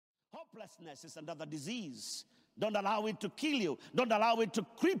Hopelessness is another disease. Don't allow it to kill you. Don't allow it to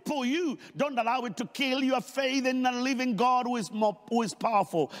cripple you. Don't allow it to kill your faith in the living God who is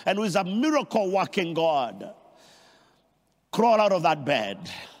powerful and who is a miracle-working God. Crawl out of that bed.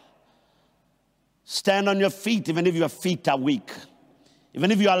 Stand on your feet even if your feet are weak.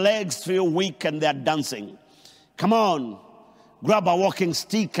 Even if your legs feel weak and they're dancing. Come on. Grab a walking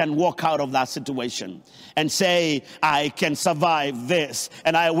stick and walk out of that situation and say, I can survive this,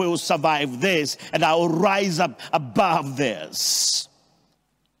 and I will survive this, and I will rise up above this.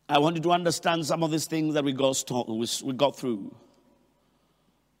 I want you to understand some of these things that we go through.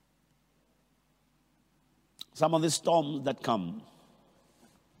 Some of the storms that come,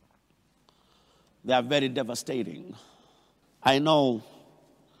 they are very devastating. I know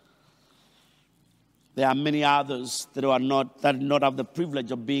there are many others that do not have the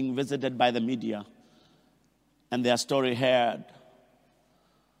privilege of being visited by the media and their story heard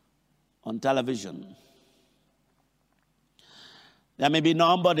on television. There may be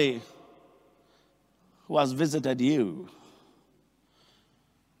nobody who has visited you.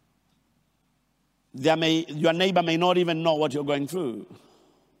 Your neighbor may not even know what you're going through.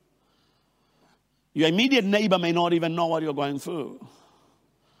 Your immediate neighbor may not even know what you're going through.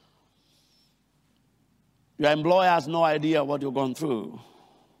 Your employer has no idea what you're going through.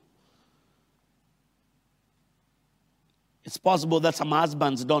 It's possible that some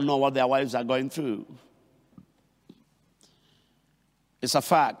husbands don't know what their wives are going through. It's a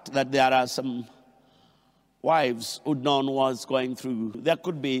fact that there are some wives who don't know what's going through. There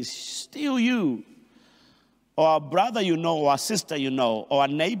could be still you, or a brother you know, or a sister you know, or a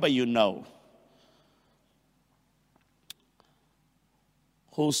neighbor you know,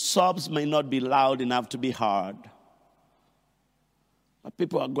 whose sobs may not be loud enough to be heard. But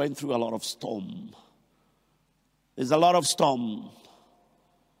people are going through a lot of storm. There's a lot of storm.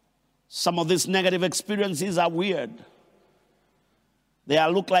 Some of these negative experiences are weird. They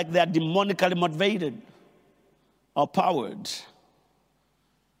look like they are demonically motivated or powered.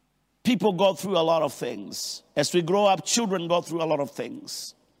 People go through a lot of things. As we grow up, children go through a lot of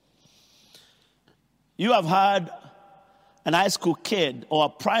things. You have heard an high school kid or a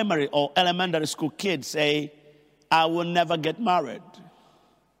primary or elementary school kid say, I will never get married.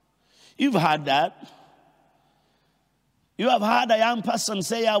 You've heard that. You have heard a young person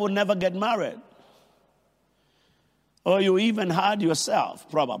say, I will never get married. Or you even heard yourself,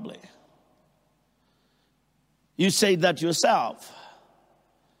 probably. You say that yourself.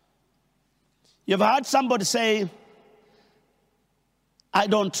 You've heard somebody say, I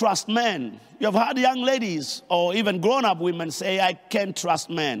don't trust men. You've heard young ladies or even grown-up women say, I can't trust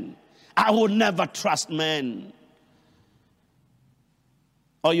men. I will never trust men.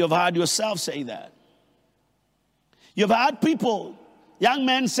 Or you've heard yourself say that. You've heard people, young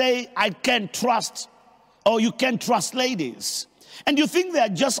men say, I can't trust, or you can't trust ladies. And you think they're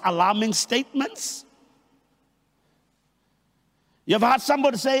just alarming statements? You've heard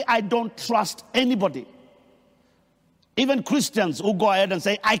somebody say, I don't trust anybody. Even Christians who go ahead and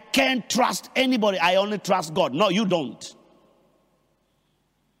say, I can't trust anybody, I only trust God. No, you don't.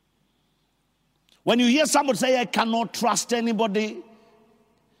 When you hear somebody say, I cannot trust anybody,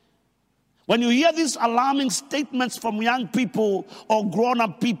 when you hear these alarming statements from young people or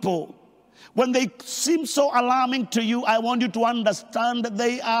grown-up people, when they seem so alarming to you, I want you to understand that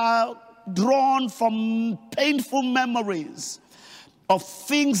they are drawn from painful memories of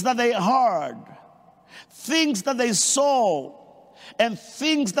things that they heard, things that they saw, and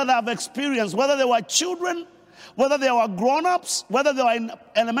things that they have experienced, whether they were children, whether they were grown-ups, whether they were in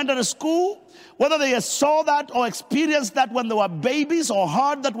elementary school, whether they saw that or experienced that when they were babies or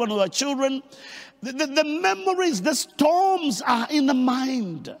heard that when they were children. The memories, the storms are in the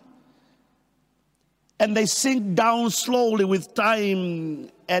mind. And they sink down slowly with time,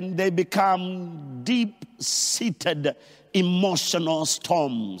 and they become deep-seated emotional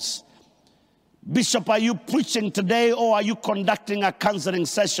storms. Bishop, are you preaching today or are you conducting a counseling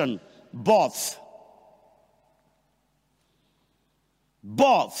session? Both.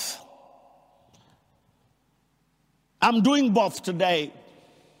 Both. I'm doing both today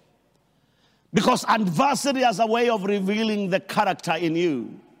because adversity has a way of revealing the character in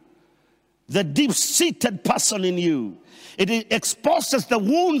you, the deep-seated person in you. It exposes the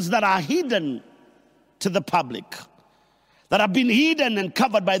wounds that are hidden to the public, that have been hidden and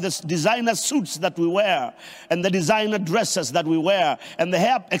covered by the designer suits that we wear and the designer dresses that we wear and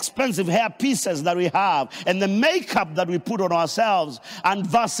the expensive hair pieces that we have and the makeup that we put on ourselves.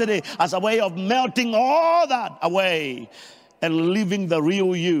 Adversity as a way of melting all that away and leaving the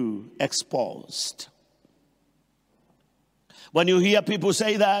real you exposed. When you hear people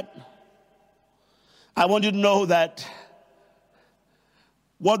say that, I want you to know that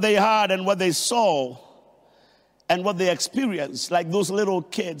what they heard and what they saw and what they experienced, like those little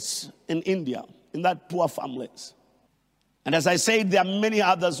kids in India, in that poor families. And as I said, there are many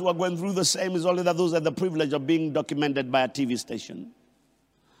others who are going through the same. It's only that those have the privilege of being documented by a TV station.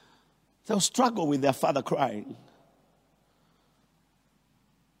 They'll struggle with their father crying.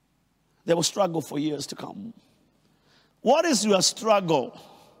 They will struggle for years to come. What is your struggle?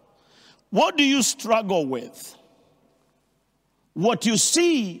 What do you struggle with? What you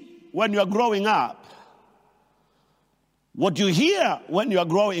see when you're growing up, what you hear when you're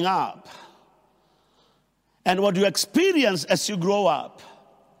growing up, and what you experience as you grow up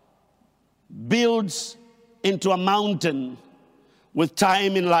builds into a mountain with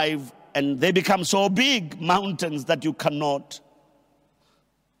time in life, and they become so big mountains that you cannot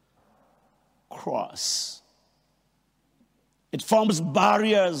cross. It forms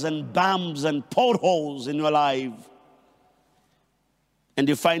barriers and bumps and potholes in your life, and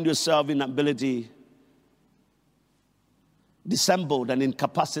you find yourself inability, dissembled and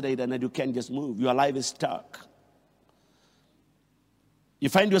incapacitated, and you can't just move. Your life is stuck. You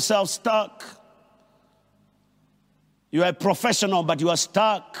find yourself stuck. You are a professional, but you are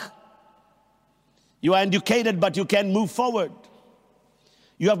stuck. You are educated, but you can't move forward.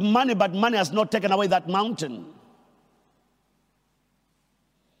 You have money, but money has not taken away that mountain.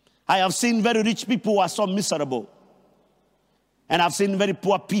 I have seen very rich people who are so miserable. And I've seen very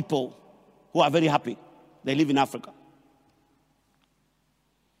poor people who are very happy. They live in Africa.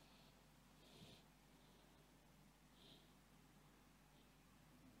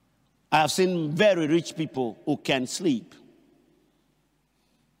 I have seen very rich people who can sleep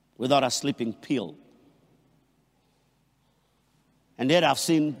without a sleeping pill. And yet I've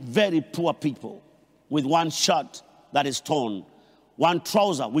seen very poor people with one shirt that is torn, one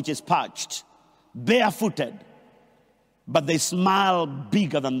trouser which is patched, barefooted, but they smile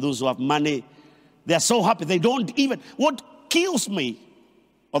bigger than those who have money. They're so happy. They don't even, what kills me,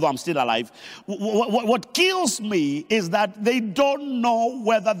 although I'm still alive, what kills me is that they don't know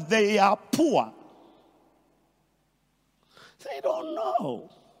whether they are poor. They don't know.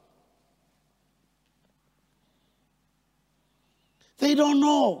 They don't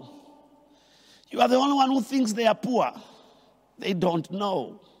know. You are the only one who thinks they are poor. They don't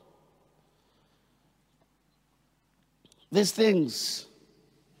know. These things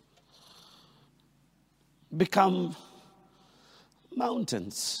become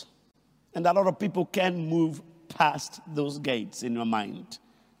mountains. And a lot of people can't move past those gates in your mind.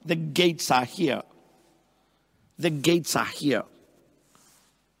 The gates are here. The gates are here.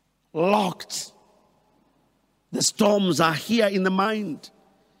 Locked. The storms are here in the mind.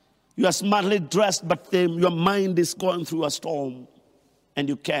 You are smartly dressed, but your mind is going through a storm. And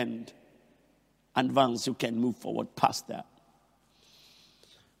you can't advance. You can't move forward past that.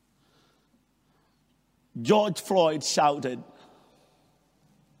 George Floyd shouted,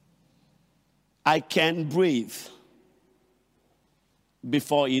 "I can't breathe,"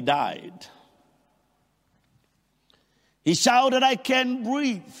 before he died. He shouted, "I can't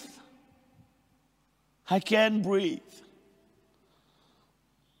breathe. I can't breathe,"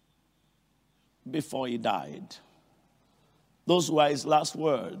 before he died. Those were his last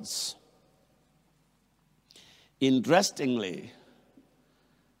words. Interestingly,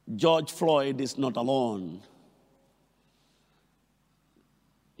 George Floyd is not alone.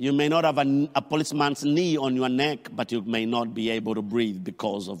 You may not have a policeman's knee on your neck, but you may not be able to breathe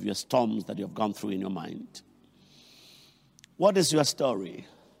because of your storms that you have gone through in your mind. What is your story?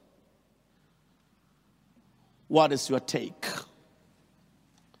 What is your take?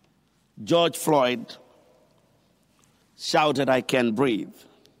 George Floyd shouted, "I can't breathe."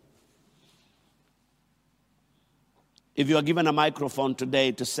 If you are given a microphone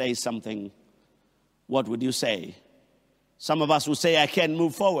today to say something, what would you say? Some of us will say, "I can't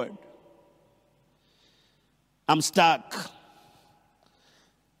move forward. I'm stuck.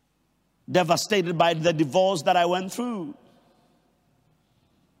 Devastated by the divorce that I went through.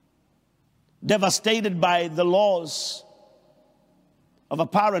 Devastated by the loss of a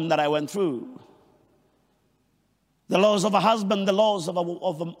parent that I went through. The loss of a husband, the loss of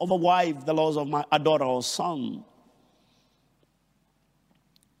a wife, the loss of a daughter or son."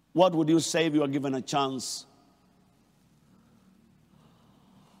 What would you say if you were given a chance?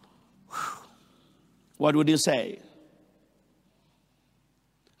 What would you say?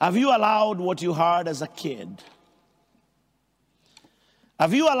 Have you allowed what you heard as a kid?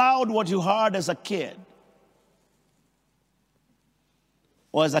 Have you allowed what you heard as a kid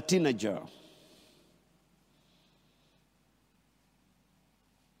or as a teenager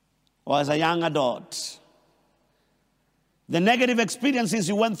or as a young adult. The negative experiences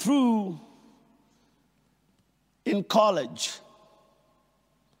you went through in college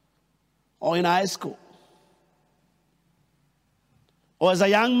or in high school, or as a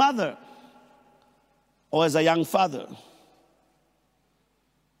young mother, or as a young father.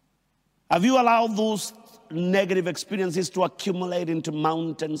 Have you allowed those negative experiences to accumulate into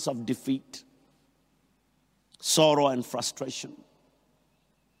mountains of defeat, sorrow, and frustration?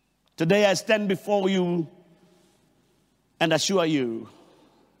 Today I stand before you and assure you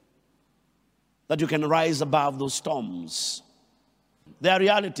that you can rise above those storms. They are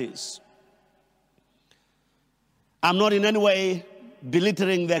realities. I'm not in any way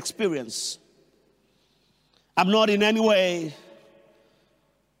belittling the experience. I'm not in any way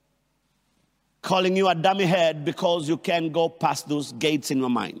calling you a dummy head because you can't go past those gates in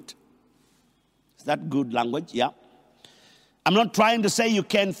your mind. Is that good language? Yeah. I'm not trying to say you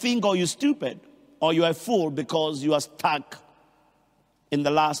can't think or you're stupid or you're a fool because you are stuck in the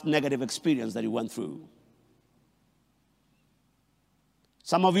last negative experience that you went through.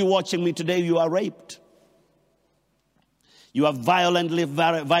 Some of you watching me today, you are raped. You are violently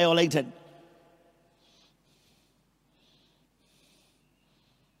violated.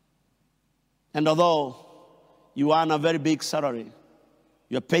 And although you earn a very big salary,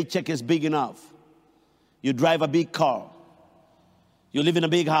 your paycheck is big enough, you drive a big car, you live in a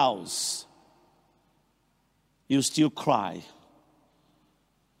big house, you still cry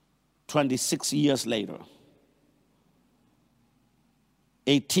 26 years later,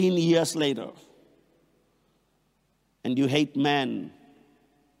 18 years later, and you hate men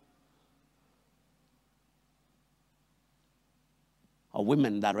or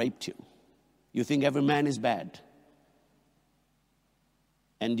women that raped you. You think every man is bad.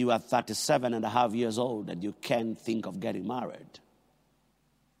 And you are 37 and a half years old and you can't think of getting married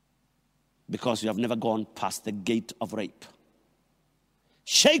because you have never gone past the gate of rape.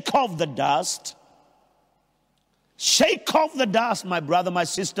 Shake off the dust. Shake off the dust, my brother, my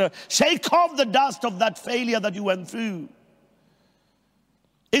sister. Shake off the dust of that failure that you went through.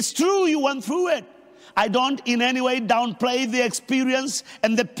 It's true you went through it. I don't in any way downplay the experience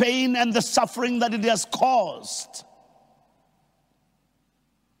and the pain and the suffering that it has caused.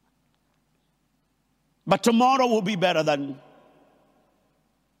 But tomorrow will be better than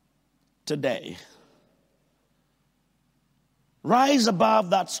today. Rise above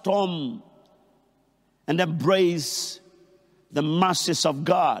that storm and embrace the mercies of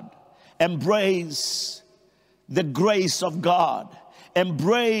God. Embrace the grace of God.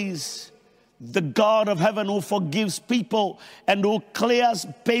 Embrace the God of heaven who forgives people and who clears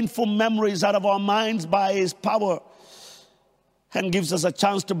painful memories out of our minds by his power and gives us a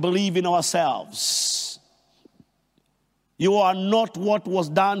chance to believe in ourselves. You are not what was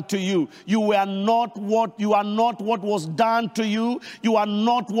done to you. You are not what was done to you. You are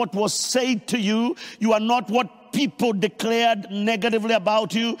not what was said to you. You are not what people declared negatively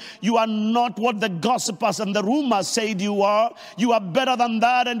about you. You are not what the gossipers and the rumors said you are. You are better than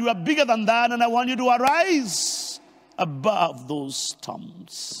that and you are bigger than that, and I want you to arise above those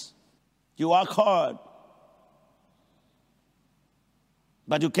storms. You are hard,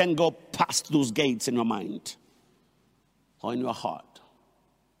 but you can go past those gates in your mind or in your heart.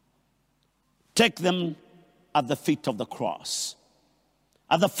 Take them at the feet of the cross.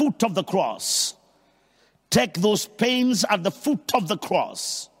 At the foot of the cross. Take those pains at the foot of the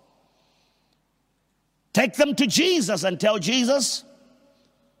cross. Take them to Jesus and tell Jesus,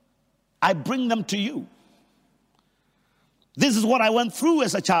 I bring them to you. This is what I went through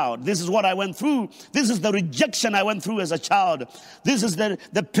as a child. This is what I went through. This is the rejection I went through as a child. This is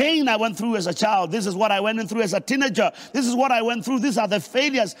the pain I went through as a child. This is what I went through as a teenager. This is what I went through. These are the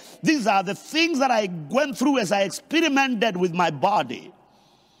failures. These are the things that I went through as I experimented with my body.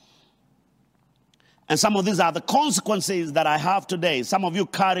 And some of these are the consequences that I have today. Some of you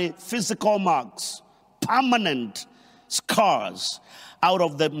carry physical marks, permanent scars out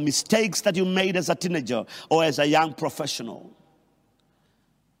of the mistakes that you made as a teenager or as a young professional.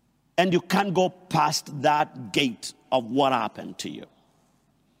 And you can't go past that gate of what happened to you.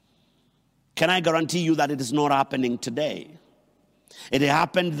 Can I guarantee you that it is not happening today? It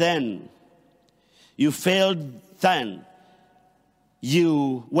happened then. You failed then.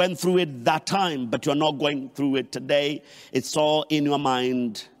 You went through it that time, but you're not going through it today. It's all in your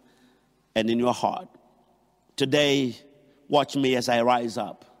mind and in your heart. Today, watch me as I rise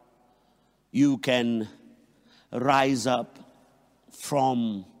up. You can rise up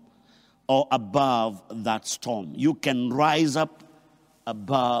from or above that storm. You can rise up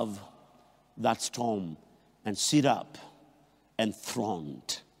above that storm and sit up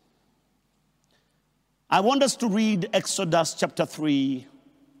enthroned I want us to read Exodus chapter 3,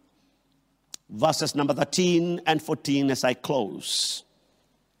 verses number 13 and 14 as I close.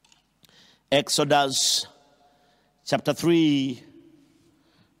 Exodus chapter 3,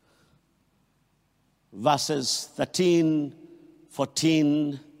 verses 13,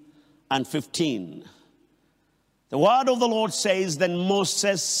 14, and 15. The word of the Lord says, Then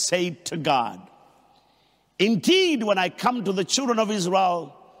Moses said to God, Indeed, when I come to the children of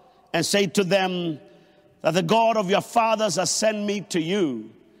Israel and say to them that the God of your fathers has sent me to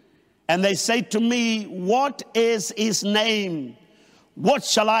you, and they say to me, What is his name? What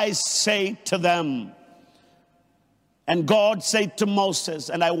shall I say to them? And God said to Moses,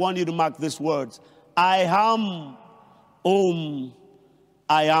 and I want you to mark these words, I am whom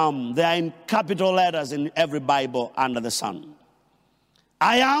I am. They are in capital letters in every Bible under the sun.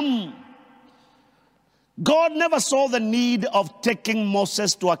 I am. God never saw the need of taking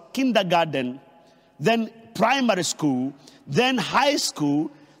Moses to a kindergarten, then primary school, then high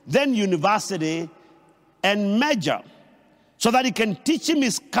school, then university, and major, so that he can teach him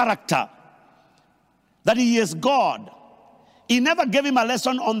his character, that he is God. He never gave him a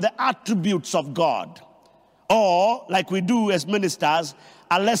lesson on the attributes of God, or, like we do as ministers,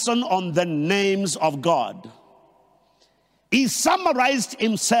 a lesson on the names of God. He summarized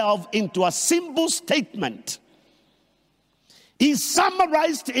himself into a simple statement. He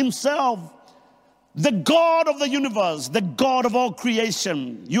summarized himself, the God of the universe, the God of all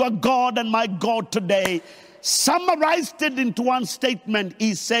creation. You are God and my God today. Summarized it into one statement.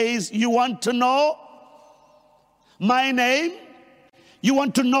 He says, you want to know my name? You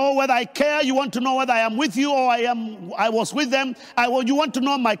want to know whether I care? You want to know whether I am with you or I was with them? You want to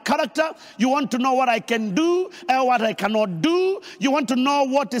know my character? You want to know what I can do and what I cannot do? You want to know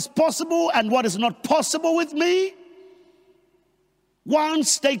what is possible and what is not possible with me? One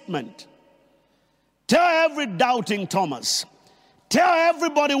statement. Tell every doubting Thomas. Tell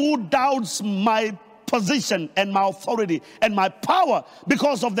everybody who doubts my position and my authority and my power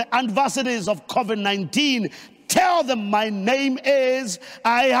because of the adversities of COVID-19. Tell them my name is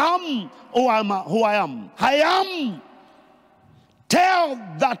I am who I am. I am. Tell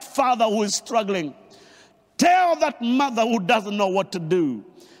that father who is struggling. Tell that mother who doesn't know what to do.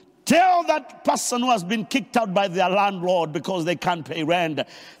 Tell that person who has been kicked out by their landlord because they can't pay rent.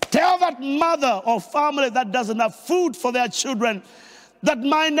 Tell that mother or family that doesn't have food for their children that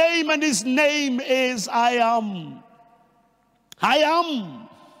my name and his name is I am. I am.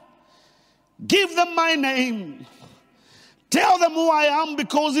 Give them my name. Tell them who I am,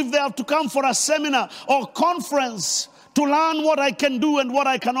 because if they have to come for a seminar or conference to learn what I can do and what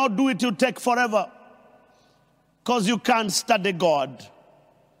I cannot do, it will take forever. Because you can't study God.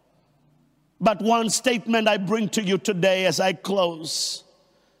 But one statement I bring to you today as I close.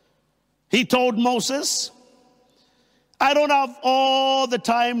 He told Moses, I don't have all the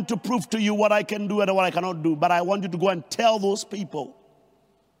time to prove to you what I can do and what I cannot do, but I want you to go and tell those people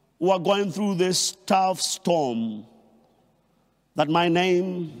who are going through this tough storm that my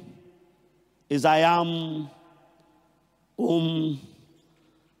name is I am whom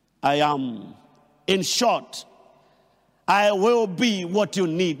I am. In short, I will be what you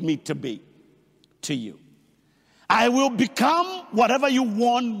need me to be to you. I will become whatever you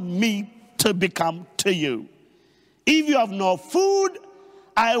want me to become to you. If you have no food,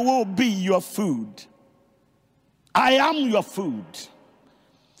 I will be your food. I am your food.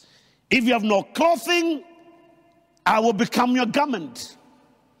 If you have no clothing, I will become your garment.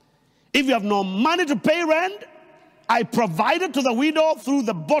 If you have no money to pay rent, I provided to the widow through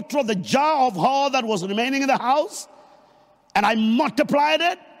the bottle, the jar of oil that was remaining in the house, and I multiplied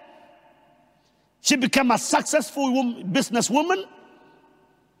it. She became a successful businesswoman.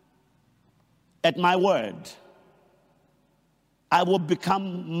 At my word, I will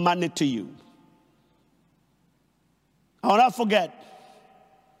become money to you. I will not forget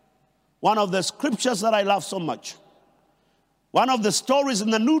one of the scriptures that I love so much. One of the stories in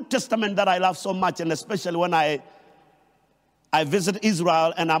the New Testament that I love so much, and especially when I visit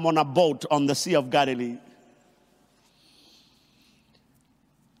Israel and I'm on a boat on the Sea of Galilee.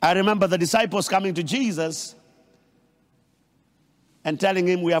 I remember the disciples coming to Jesus and telling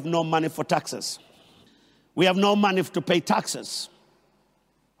him, we have no money for taxes. We have no money to pay taxes.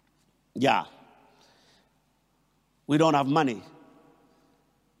 Yeah. We don't have money.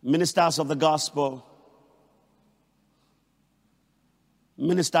 Ministers of the gospel,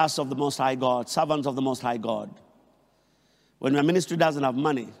 ministers of the Most High God, servants of the Most High God. When your ministry doesn't have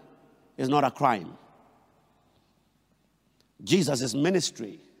money, it's not a crime. Jesus'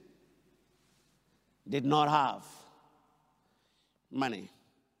 ministry did not have money.